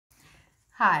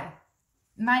Hi,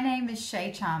 my name is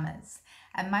Shay Chalmers,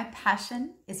 and my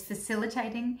passion is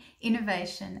facilitating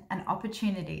innovation and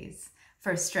opportunities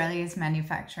for Australia's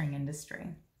manufacturing industry.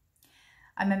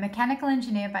 I'm a mechanical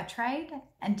engineer by trade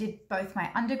and did both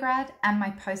my undergrad and my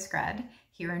postgrad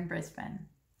here in Brisbane.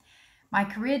 My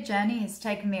career journey has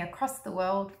taken me across the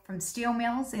world, from steel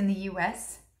mills in the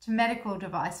US to medical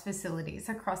device facilities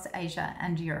across Asia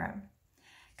and Europe.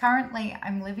 Currently,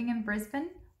 I'm living in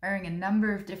Brisbane, wearing a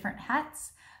number of different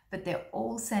hats, but they're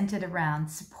all centered around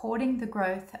supporting the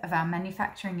growth of our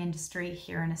manufacturing industry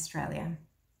here in Australia.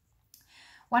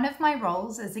 One of my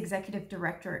roles as Executive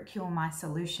Director at QMI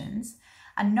Solutions,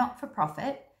 a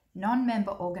not-for-profit,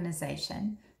 non-member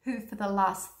organisation who for the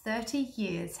last 30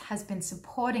 years has been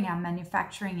supporting our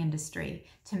manufacturing industry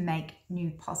to make new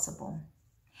possible.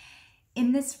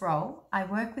 In this role, I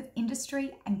work with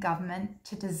industry and government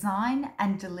to design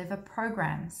and deliver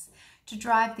programs to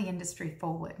drive the industry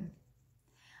forward.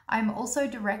 I'm also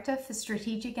Director for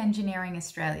Strategic Engineering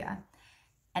Australia,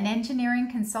 an engineering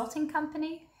consulting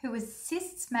company who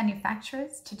assists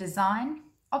manufacturers to design,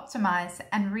 optimise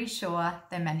and reshore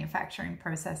their manufacturing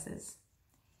processes.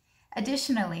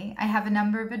 Additionally, I have a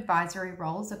number of advisory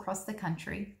roles across the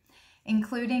country,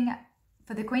 including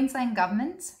for the Queensland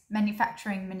Government's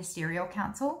Manufacturing Ministerial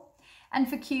Council and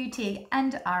for QUT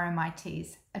and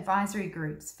RMIT's advisory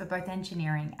groups for both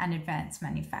engineering and advanced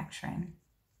manufacturing.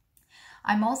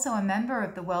 I'm also a member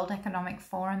of the World Economic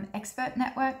Forum Expert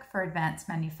Network for Advanced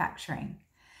Manufacturing.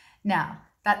 Now,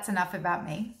 that's enough about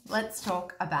me. Let's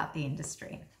talk about the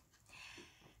industry.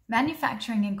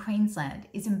 Manufacturing in Queensland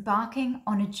is embarking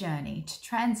on a journey to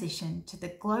transition to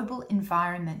the global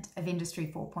environment of Industry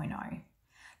 4.0,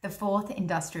 the fourth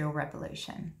industrial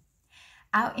revolution.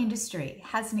 Our industry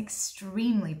has an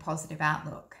extremely positive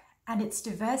outlook, and its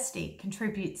diversity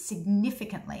contributes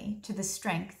significantly to the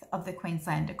strength of the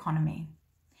Queensland economy.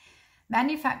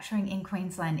 Manufacturing in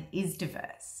Queensland is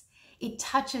diverse. It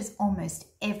touches almost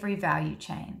every value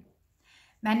chain.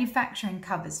 Manufacturing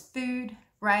covers food,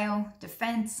 rail,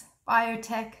 defence,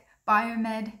 biotech,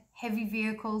 biomed, heavy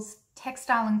vehicles,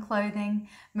 textile and clothing,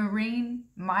 marine,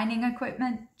 mining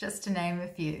equipment, just to name a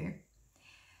few.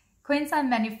 Queensland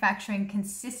manufacturing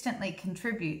consistently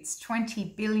contributes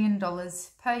 $20 billion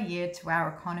per year to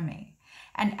our economy,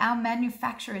 and our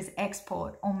manufacturers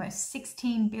export almost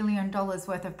 $16 billion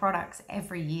worth of products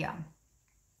every year.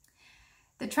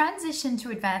 The transition to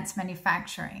advanced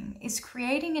manufacturing is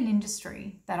creating an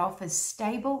industry that offers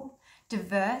stable,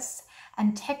 diverse,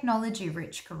 and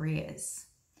technology-rich careers.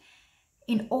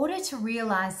 In order to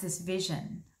realise this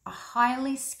vision, a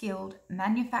highly skilled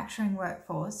manufacturing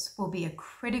workforce will be a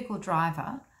critical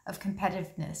driver of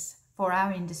competitiveness for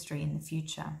our industry in the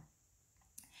future.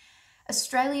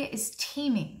 Australia is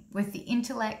teeming with the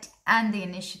intellect and the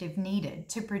initiative needed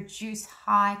to produce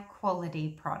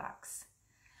high-quality products.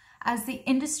 As the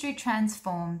industry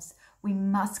transforms, we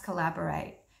must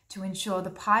collaborate to ensure the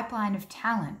pipeline of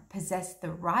talent possess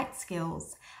the right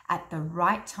skills at the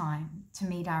right time to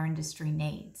meet our industry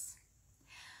needs.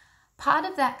 Part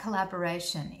of that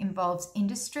collaboration involves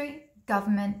industry,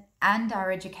 government, and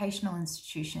our educational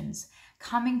institutions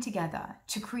coming together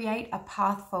to create a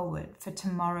path forward for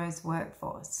tomorrow's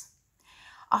workforce.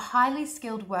 A highly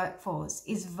skilled workforce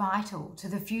is vital to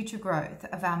the future growth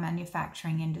of our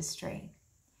manufacturing industry.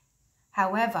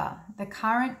 However, the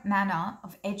current manner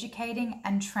of educating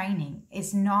and training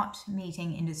is not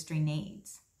meeting industry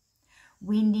needs.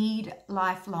 We need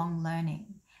lifelong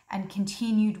learning and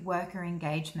continued worker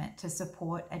engagement to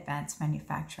support advanced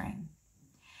manufacturing.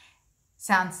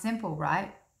 Sounds simple,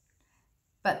 right?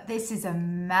 But this is a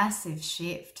massive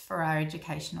shift for our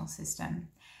educational system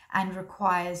and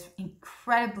requires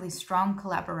incredibly strong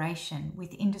collaboration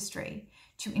with industry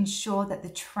to ensure that the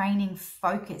training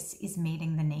focus is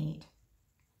meeting the need.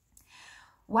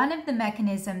 One of the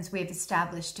mechanisms we've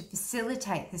established to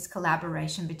facilitate this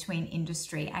collaboration between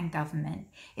industry and government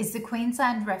is the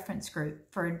Queensland Reference Group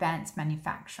for Advanced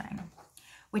Manufacturing,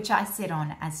 which I sit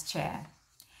on as chair.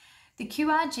 The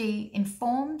QRG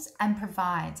informs and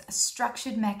provides a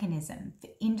structured mechanism for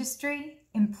industry,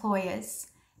 employers,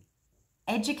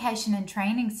 education and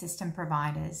training system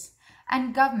providers,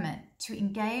 and government to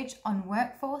engage on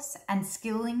workforce and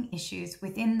skilling issues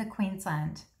within the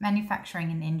Queensland manufacturing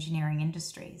and engineering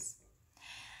industries.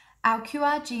 Our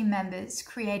QRG members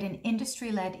create an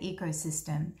industry-led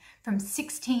ecosystem from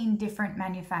 16 different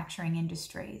manufacturing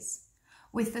industries.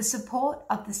 With the support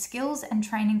of the skills and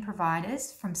training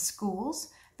providers from schools,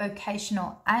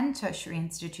 vocational and tertiary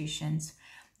institutions,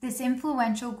 this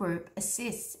influential group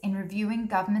assists in reviewing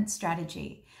government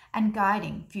strategy and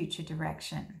guiding future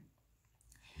direction.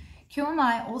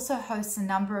 QMI also hosts a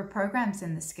number of programs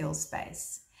in the skills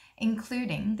space,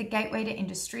 including the Gateway to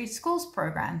Industry Schools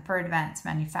program for advanced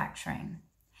manufacturing.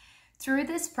 Through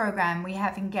this program, we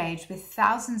have engaged with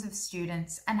thousands of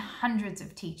students and hundreds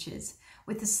of teachers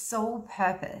with the sole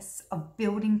purpose of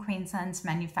building Queensland's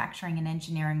manufacturing and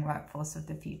engineering workforce of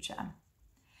the future.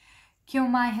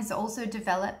 QMI has also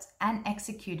developed and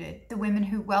executed the Women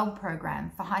Who Weld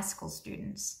program for high school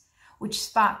students, which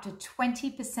sparked a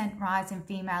 20% rise in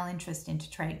female interest into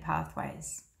trade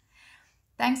pathways.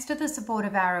 Thanks to the support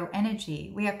of Arrow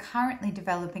Energy, we are currently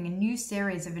developing a new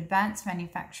series of advanced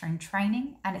manufacturing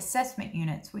training and assessment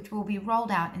units which will be rolled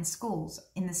out in schools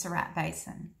in the Surat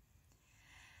Basin.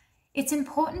 It's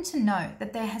important to note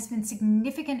that there has been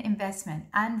significant investment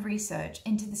and research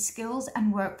into the skills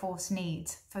and workforce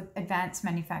needs for advanced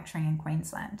manufacturing in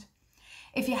Queensland.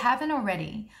 If you haven't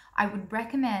already, I would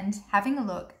recommend having a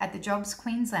look at the Jobs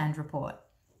Queensland report,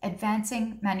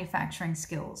 Advancing Manufacturing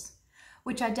Skills,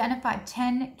 which identified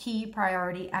 10 key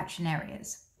priority action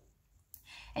areas.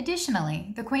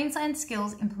 Additionally, the Queensland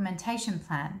Skills Implementation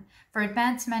Plan for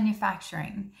Advanced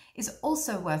Manufacturing is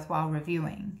also worthwhile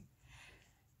reviewing.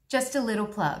 Just a little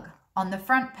plug. On the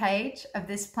front page of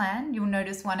this plan, you'll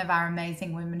notice one of our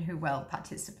amazing Women Who Weld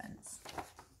participants.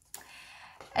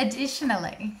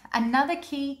 Additionally, another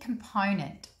key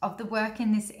component of the work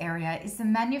in this area is the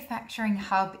manufacturing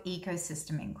hub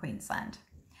ecosystem in Queensland.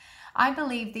 I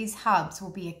believe these hubs will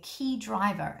be a key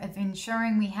driver of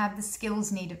ensuring we have the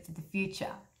skills needed for the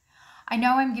future. I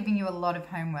know I'm giving you a lot of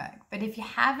homework, but if you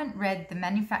haven't read the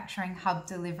manufacturing hub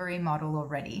delivery model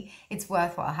already, it's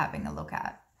worthwhile having a look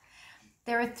at.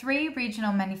 There are 3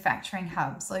 regional manufacturing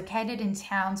hubs located in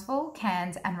Townsville,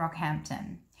 Cairns and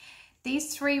Rockhampton.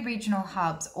 These 3 regional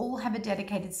hubs all have a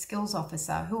dedicated skills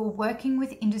officer who are working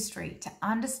with industry to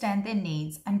understand their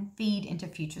needs and feed into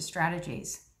future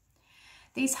strategies.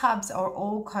 These hubs are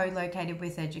all co-located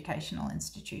with educational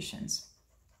institutions.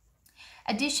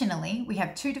 Additionally, we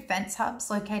have 2 defence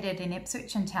hubs located in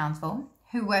Ipswich and Townsville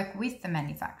who work with the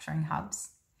manufacturing hubs.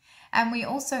 And we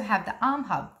also have the ARM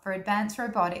Hub for Advanced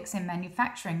Robotics in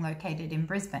Manufacturing located in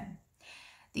Brisbane.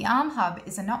 The ARM Hub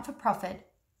is a not-for-profit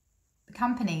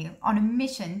company on a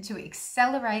mission to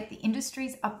accelerate the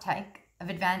industry's uptake of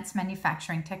advanced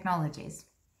manufacturing technologies.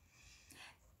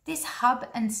 This hub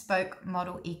and spoke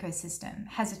model ecosystem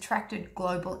has attracted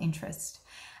global interest,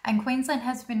 and Queensland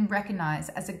has been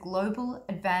recognised as a global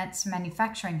advanced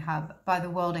manufacturing hub by the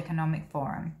World Economic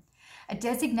Forum, a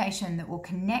designation that will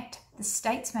connect the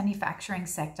state's manufacturing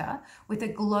sector with a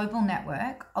global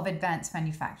network of advanced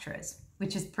manufacturers,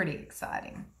 which is pretty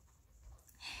exciting.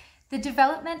 The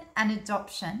development and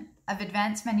adoption of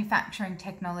advanced manufacturing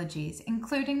technologies,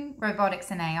 including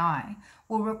robotics and AI,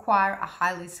 will require a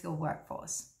highly skilled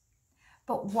workforce.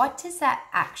 But what does that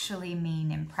actually mean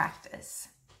in practice?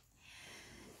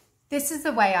 This is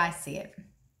the way I see it.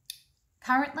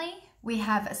 Currently, we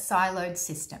have a siloed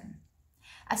system.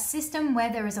 A system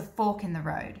where there is a fork in the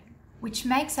road, which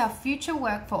makes our future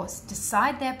workforce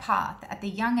decide their path at the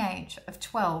young age of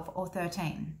 12 or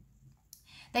 13.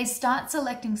 They start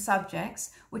selecting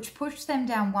subjects which push them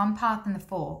down one path in the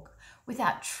fork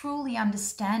without truly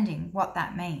understanding what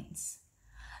that means.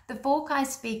 The fork I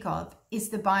speak of is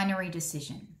the binary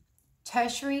decision,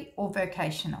 tertiary or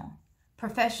vocational,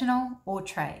 professional or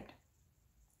trade.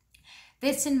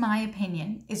 This, in my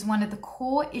opinion, is one of the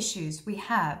core issues we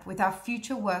have with our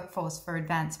future workforce for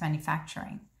advanced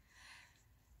manufacturing.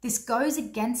 This goes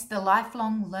against the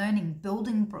lifelong learning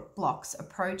building blocks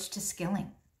approach to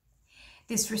skilling.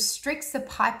 This restricts the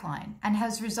pipeline and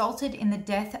has resulted in the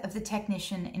death of the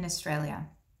technician in Australia.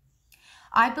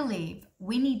 I believe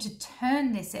we need to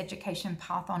turn this education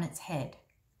path on its head.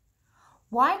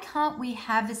 Why can't we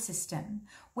have a system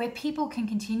where people can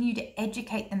continue to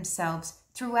educate themselves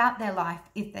throughout their life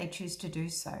if they choose to do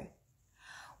so?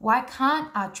 Why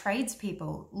can't our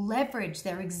tradespeople leverage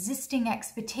their existing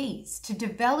expertise to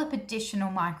develop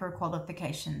additional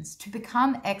micro-qualifications to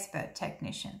become expert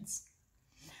technicians?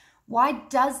 Why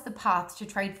does the path to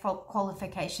trade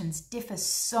qualifications differ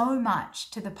so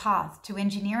much to the path to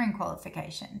engineering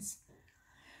qualifications?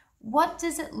 What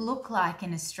does it look like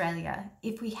in Australia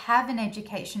if we have an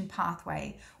education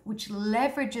pathway which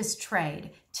leverages trade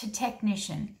to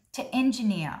technician to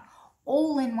engineer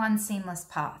all in one seamless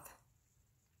path?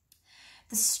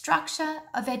 The structure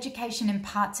of education in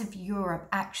parts of Europe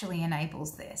actually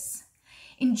enables this.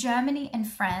 In Germany and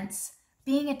France,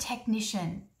 being a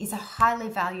technician is a highly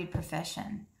valued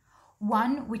profession,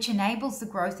 one which enables the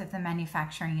growth of the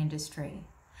manufacturing industry,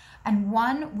 and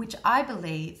one which I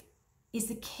believe is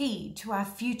the key to our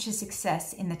future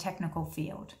success in the technical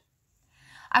field.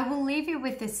 I will leave you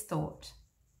with this thought.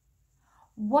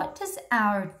 What does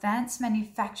our advanced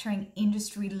manufacturing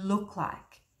industry look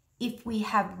like if we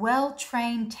have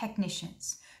well-trained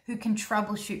technicians who can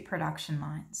troubleshoot production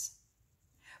lines,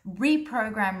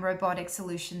 reprogram robotic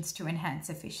solutions to enhance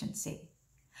efficiency,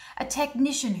 a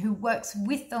technician who works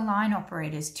with the line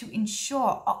operators to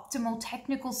ensure optimal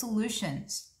technical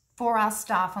solutions for our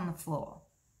staff on the floor?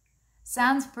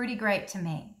 Sounds pretty great to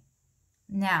me.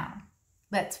 Now,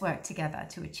 let's work together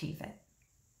to achieve it.